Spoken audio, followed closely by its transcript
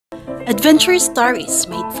Adventure stories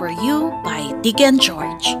made for you by Dig and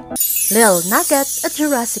George. Lil Nugget at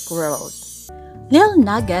Jurassic World. Lil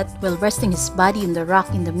Nugget, while resting his body on the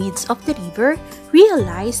rock in the midst of the river,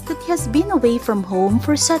 realized that he has been away from home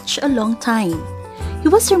for such a long time. He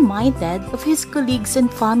was reminded of his colleagues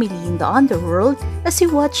and family in the underworld as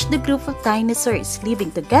he watched the group of dinosaurs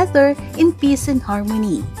living together in peace and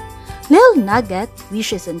harmony. Lil Nugget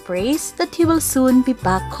wishes and prays that he will soon be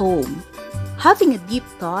back home. Having a deep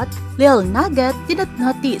thought, Lil Nugget did not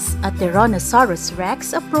notice a Tyrannosaurus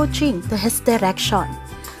Rex approaching to his direction.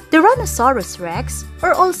 Tyrannosaurus Rex,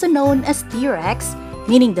 or also known as T-Rex,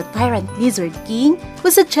 meaning the Tyrant Lizard King,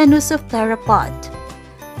 was a genus of theropod.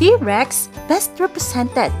 T-Rex best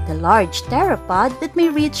represented the large theropod that may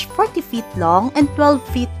reach 40 feet long and 12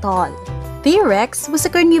 feet tall. T-Rex was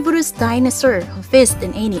a carnivorous dinosaur who feasted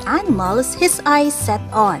on any animals his eyes set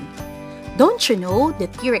on. Don't you know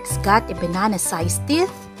that T-Rex got a banana-sized teeth?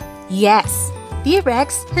 Yes,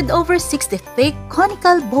 T-Rex had over 60 thick,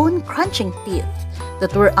 conical bone-crunching teeth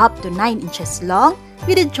that were up to 9 inches long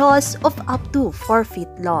with the jaws of up to 4 feet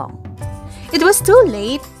long. It was too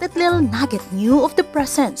late that Lil Nugget knew of the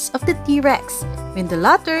presence of the T-Rex when the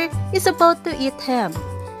latter is about to eat him.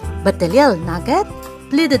 But the Lil Nugget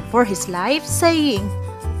pleaded for his life, saying,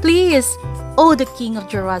 "Please, oh the King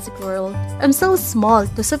of Jurassic World, I'm so small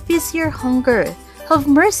to suffice your hunger. Have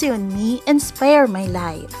mercy on me and spare my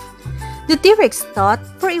life." The T-Rex thought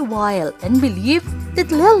for a while and believed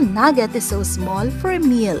that Lil Nugget is so small for a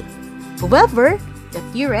meal. However, the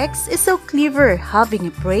T-Rex is so clever, having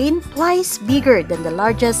a brain twice bigger than the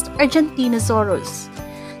largest Argentinosaurus.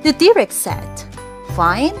 The T-Rex said,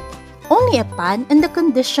 "Fine, only upon and the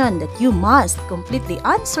condition that you must completely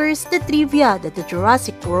answer the trivia that the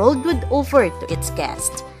Jurassic World would offer to its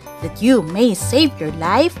guest, that you may save your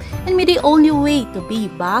life and be the only way to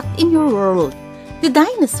be back in your world." The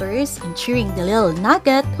dinosaurs, in cheering the Lil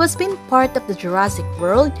Nugget who has been part of the Jurassic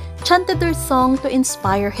World, chanted their song to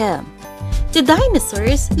inspire him. The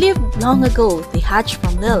dinosaurs lived long ago. They hatched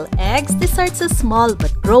from little eggs. They start so small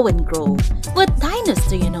but grow and grow. What dinos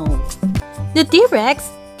do you know? The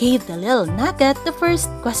T-Rex gave the Lil Nugget the first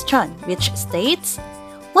question, which states,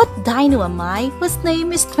 "What dino am I whose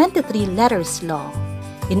name is 23 letters long?"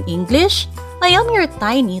 In English, "I am your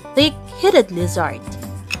tiny, thick-headed lizard."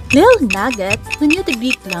 Lil Nugget, who knew the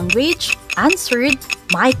Greek language, answered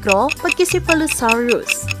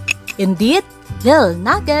Micropachycephalosaurus. Indeed, Lil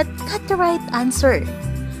Nugget got the right answer.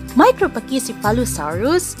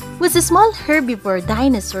 Micropachycephalosaurus was a small herbivore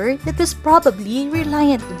dinosaur that was probably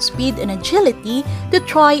reliant on speed and agility to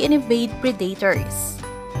try and evade predators.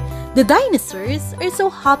 The dinosaurs are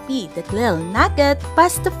so happy that Lil Nugget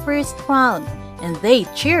passed the first round, and they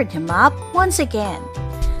cheered him up once again.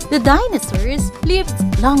 The dinosaurs lived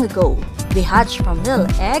long ago. They hatched from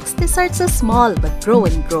little eggs. They start so small but grow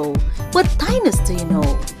and grow. What dinos do you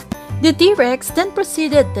know? The T-Rex then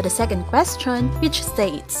proceeded to the second question, which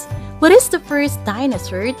states, "What is the first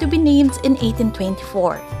dinosaur to be named in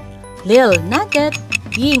 1824? Lil Nugget,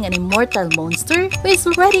 being an immortal monster who is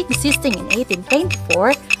already existing in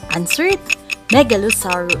 1824, answered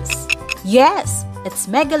Megalosaurus. Yes, it's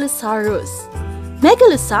Megalosaurus.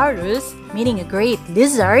 Megalosaurus, meaning a great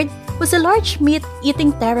lizard, was a large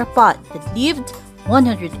meat-eating theropod that lived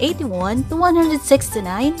 181 to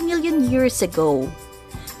 169 million years ago.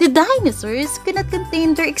 The dinosaurs could not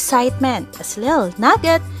contain their excitement as Lil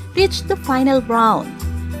Nugget reached the final round.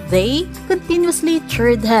 They continuously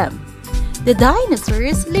cheered him. The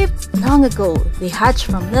dinosaurs lived long ago. They hatched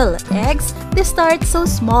from little eggs. They start so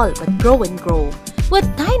small but grow and grow. What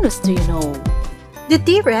dinos do you know? The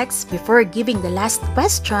T-Rex, before giving the last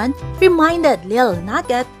question, reminded Lil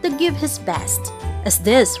Nugget to give his best, as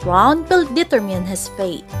this round will determine his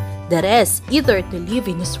fate. That is, either to live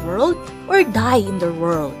in his world or die in their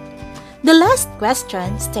world. The last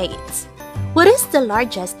question states, "What is the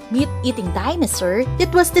largest meat-eating dinosaur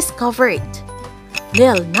that was discovered?"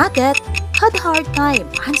 Lil Nugget had a hard time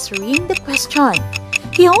answering the question.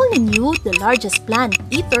 He only knew the largest plant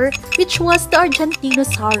eater, which was the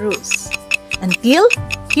Argentinosaurus, until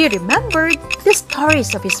he remembered the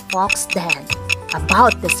stories of his fox den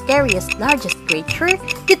about the scariest, largest creature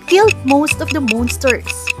that killed most of the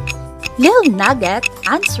monsters. Lil Nugget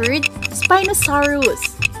answered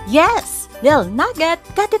Spinosaurus. Yes, Lil Nugget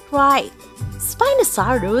got it right.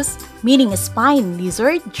 Spinosaurus, meaning a spine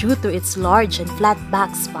lizard due to its large and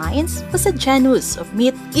flat-backed spines, was a genus of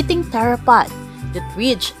meat-eating theropod that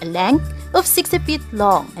reached a length of 60 feet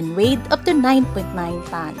long and weighed up to 9.9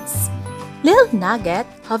 tons. Lil Nugget,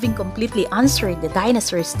 having completely answered the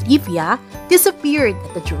dinosaurs' trivia, disappeared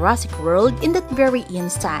at the Jurassic World in that very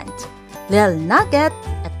instant. Lil Nugget,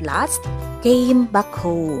 at last came back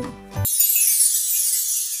home.